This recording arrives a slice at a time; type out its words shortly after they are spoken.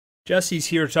Jesse's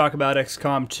here to talk about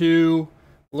XCOM2.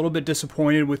 A little bit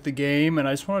disappointed with the game, and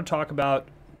I just want to talk about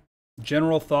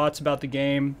general thoughts about the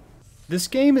game. This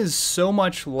game is so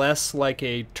much less like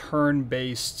a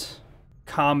turn-based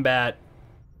combat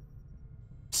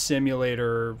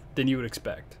simulator than you would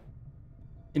expect.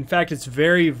 In fact, it's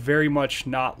very, very much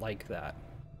not like that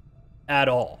at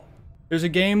all. There's a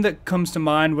game that comes to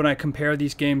mind when I compare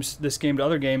this game to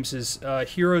other games is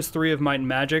Heroes 3 of Might and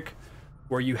Magic,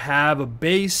 where you have a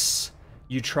base,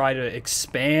 you try to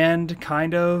expand,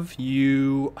 kind of.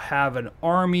 You have an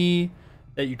army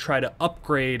that you try to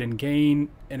upgrade and gain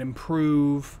and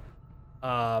improve.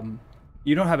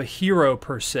 You don't have a hero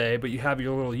per se, but you have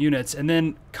your little units. And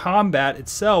then combat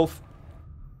itself,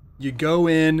 you go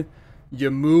in,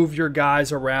 you move your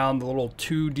guys around the little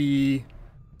 2D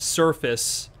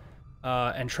surface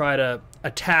and try to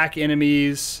attack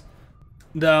enemies.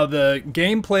 Now, the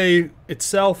gameplay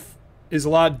itself is a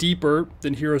lot deeper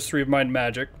than Heroes 3 of Might and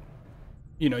Magic.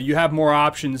 You know, you have more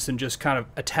options than just kind of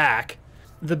attack.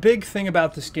 The big thing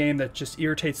about this game that just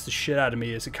irritates the shit out of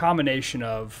me is a combination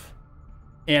of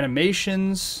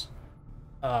animations,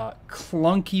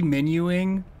 clunky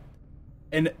menuing,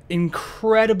 an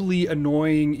incredibly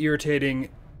annoying, irritating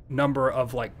number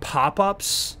of like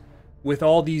pop-ups with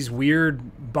all these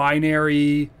weird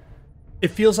binary. It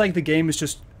feels like the game is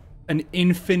just an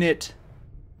infinite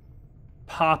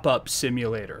pop-up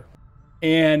simulator.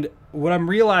 And what I'm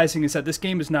realizing is that this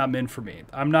game is not meant for me.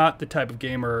 I'm not the type of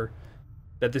gamer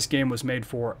that this game was made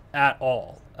for at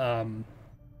all.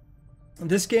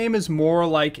 This game is more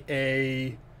like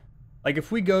a... Like,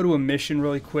 if we go to a mission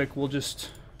really quick, we'll just...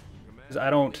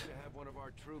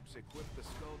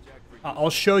 I'll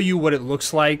show you what it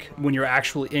looks like when you're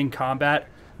actually in combat.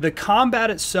 The combat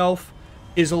itself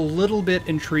is a little bit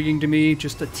intriguing to me,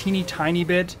 just a teeny tiny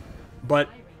bit, but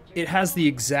it has the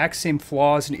exact same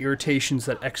flaws and irritations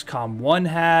that XCOM 1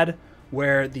 had,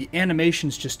 where the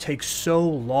animations just take so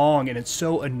long and it's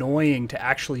so annoying to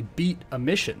actually beat a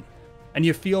mission. And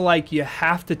you feel like you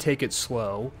have to take it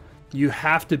slow, you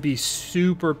have to be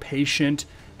super patient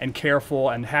and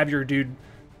careful and have your dude,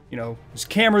 you know, his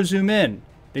camera zoom in,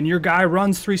 then your guy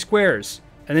runs 3 squares,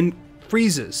 and then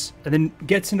freezes, and then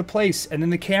gets into place, and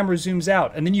then the camera zooms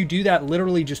out, and then you do that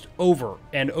literally just over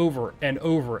and over and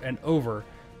over and over.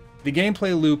 The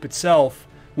gameplay loop itself,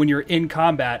 when you're in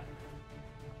combat,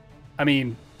 I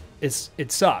mean,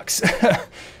 it sucks.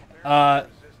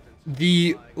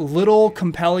 The little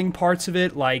compelling parts of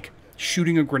it, like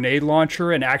shooting a grenade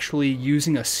launcher and actually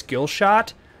using a skill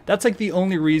shot, that's like the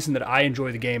only reason that I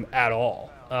enjoy the game at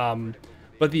all.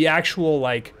 But the actual,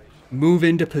 like, move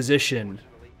into position,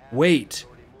 wait,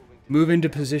 move into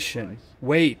position,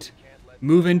 wait,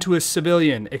 move into a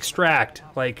civilian, extract,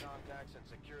 like,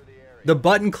 the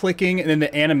button clicking and then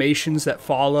the animations that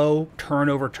follow, turn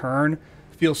over turn,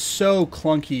 feel so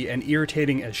clunky and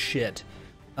irritating as shit.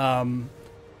 And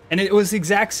it was the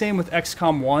exact same with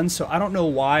XCOM 1, so I don't know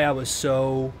why I was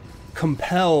so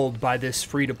compelled by this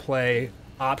free-to-play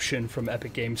option from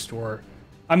Epic Games Store.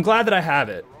 I'm glad that I have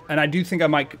it, and I do think I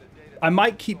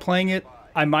might keep playing it.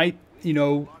 I might, you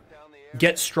know,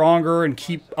 get stronger and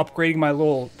keep upgrading my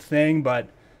little thing, but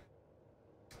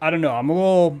I don't know. I'm a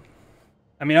little...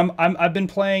 I mean, I've been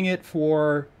playing it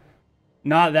for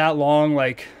not that long,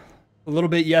 like a little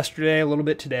bit yesterday, a little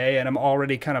bit today, and I'm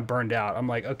already kind of burned out. I'm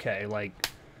like, okay, like...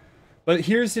 But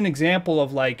here's an example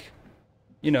of, like,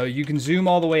 you know, you can zoom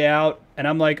all the way out, and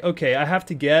I'm like, okay, I have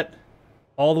to get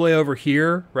all the way over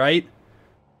here, right?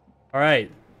 All right,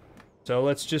 so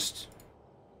let's just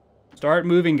start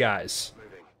moving, guys.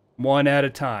 One at a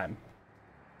time.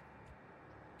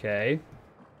 Okay.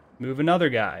 Move another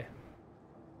guy.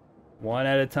 One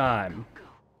at a time.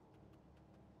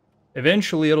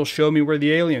 Eventually, it'll show me where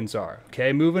the aliens are.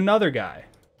 Okay, move another guy.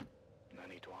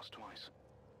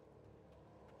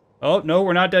 Oh, no,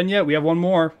 we're not done yet. We have one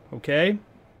more. Okay.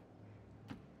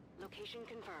 Location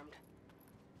confirmed.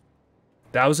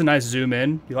 That was a nice zoom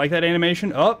in. You like that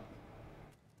animation? Oh.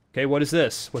 Okay, what is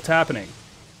this? What's happening?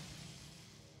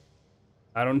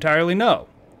 I don't entirely know.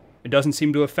 It doesn't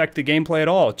seem to affect the gameplay at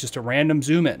all. It's just a random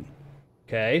zoom in.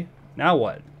 Okay, now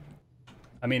what?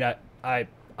 I mean,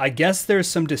 I guess there's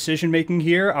some decision making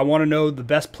here. I want to know the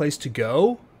best place to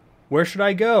go. Where should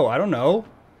I go? I don't know.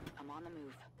 I'm on the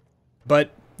move.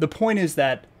 But the point is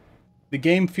that the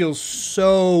game feels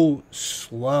so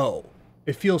slow.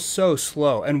 It feels so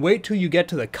slow. And wait till you get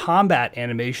to the combat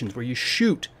animations where you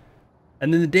shoot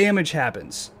and then the damage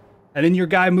happens. And then your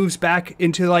guy moves back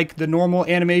into like the normal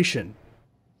animation.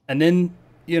 And then,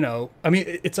 you know, I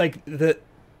mean, it's like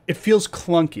it feels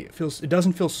clunky. It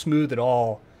doesn't feel smooth at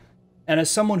all. And as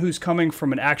someone who's coming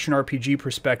from an action RPG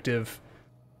perspective,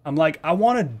 I'm like, I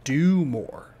want to do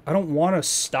more. I don't want to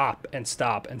stop and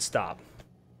stop and stop.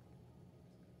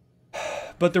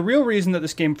 But the real reason that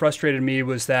this game frustrated me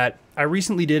was that I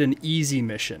recently did an easy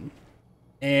mission.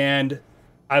 And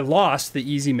I lost the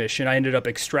easy mission. I ended up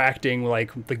extracting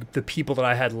like the people that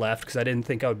I had left because I didn't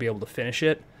think I would be able to finish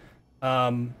it.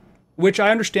 Which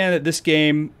I understand that this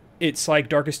game, it's like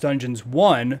Darkest Dungeons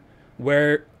 1,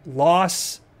 where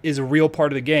loss is a real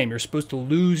part of the game. You're supposed to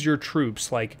lose your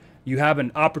troops. Like, you have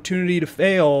an opportunity to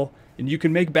fail, and you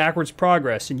can make backwards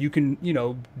progress, and you can, you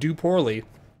know, do poorly,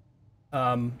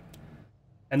 and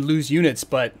lose units.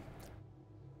 But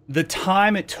the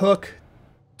time it took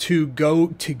to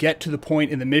get to the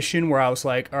point in the mission where I was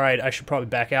like, all right, I should probably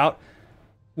back out,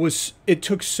 it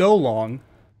took so long.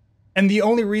 And the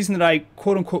only reason that I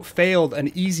quote-unquote failed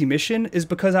an easy mission is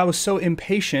because I was so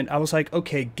impatient. I was like,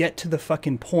 okay, get to the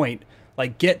fucking point.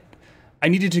 Like, I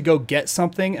needed to go get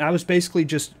something, and I was basically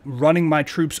just running my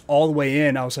troops all the way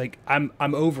in. I was like, I'm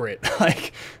over it.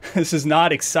 Like, this is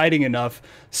not exciting enough.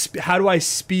 How do I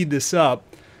speed this up?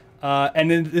 And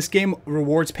then this game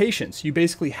rewards patience. You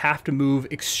basically have to move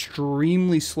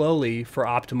extremely slowly for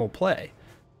optimal play.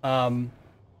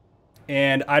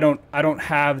 And I don't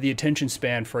have the attention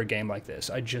span for a game like this.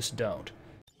 I just don't.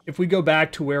 If we go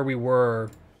back to where we were,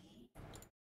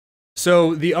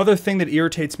 so the other thing that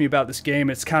irritates me about this game,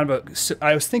 it's kind of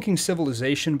I was thinking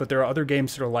Civilization, but there are other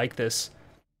games that are like this,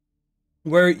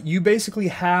 where you basically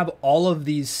have all of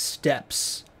these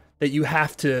steps that you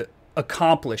have to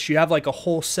accomplish. You have like a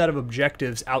whole set of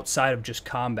objectives outside of just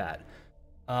combat.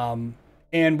 And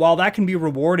while that can be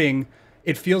rewarding,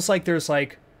 it feels like there's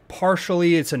like,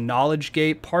 partially it's a knowledge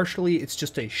gate, partially it's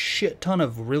just a shit ton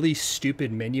of really stupid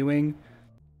menuing.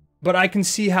 But I can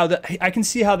see how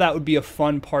that would be a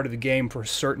fun part of the game for a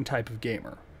certain type of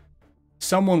gamer.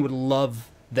 Someone would love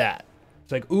that.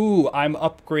 It's like, ooh, I'm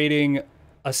upgrading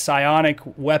a psionic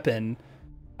weapon.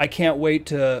 I can't wait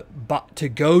to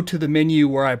go to the menu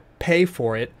where I pay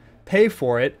for it,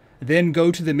 then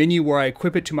go to the menu where I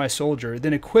equip it to my soldier,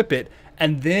 then equip it,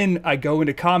 and then I go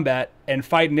into combat and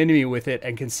fight an enemy with it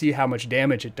and can see how much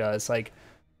damage it does. Like,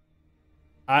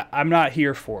 I'm not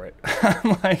here for it.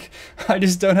 I'm like, I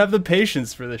just don't have the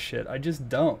patience for this shit. I just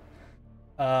don't.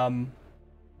 And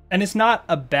it's not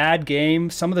a bad game.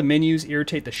 Some of the menus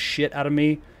irritate the shit out of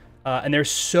me. And there's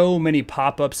so many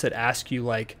pop-ups that ask you,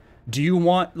 like, do you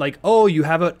want, like, oh, you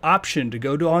have an option to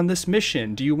go on this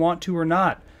mission. Do you want to or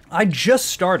not? I just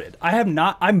started.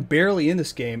 I'm barely in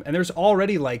this game, and there's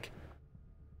already, like,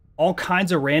 all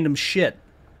kinds of random shit.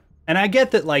 And I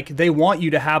get that, like, they want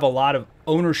you to have a lot of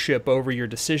ownership over your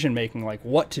decision making, like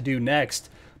what to do next.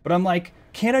 But I'm like,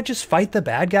 can't I just fight the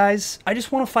bad guys? I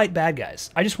just want to fight bad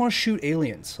guys. I just want to shoot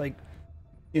aliens. Like,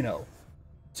 you know.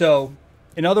 So,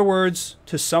 in other words,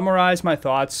 to summarize my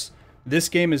thoughts, this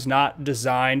game is not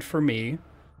designed for me.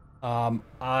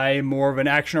 I'm more of an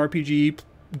action RPG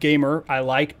gamer. I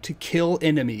like to kill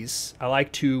enemies. I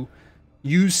like to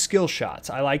use skill shots.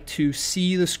 I like to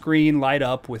see the screen light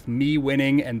up with me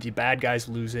winning and the bad guys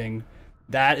losing.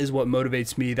 That is what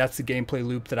motivates me. That's the gameplay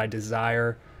loop that I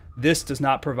desire. This does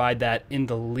not provide that in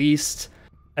the least.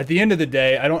 At the end of the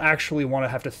day, I don't actually want to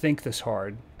have to think this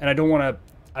hard, and I don't want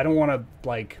to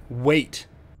like wait.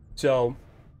 So,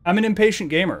 I'm an impatient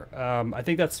gamer. I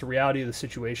think that's the reality of the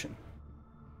situation.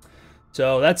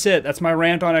 So that's it. That's my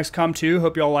rant on XCOM 2.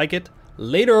 Hope y'all like it.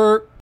 Later.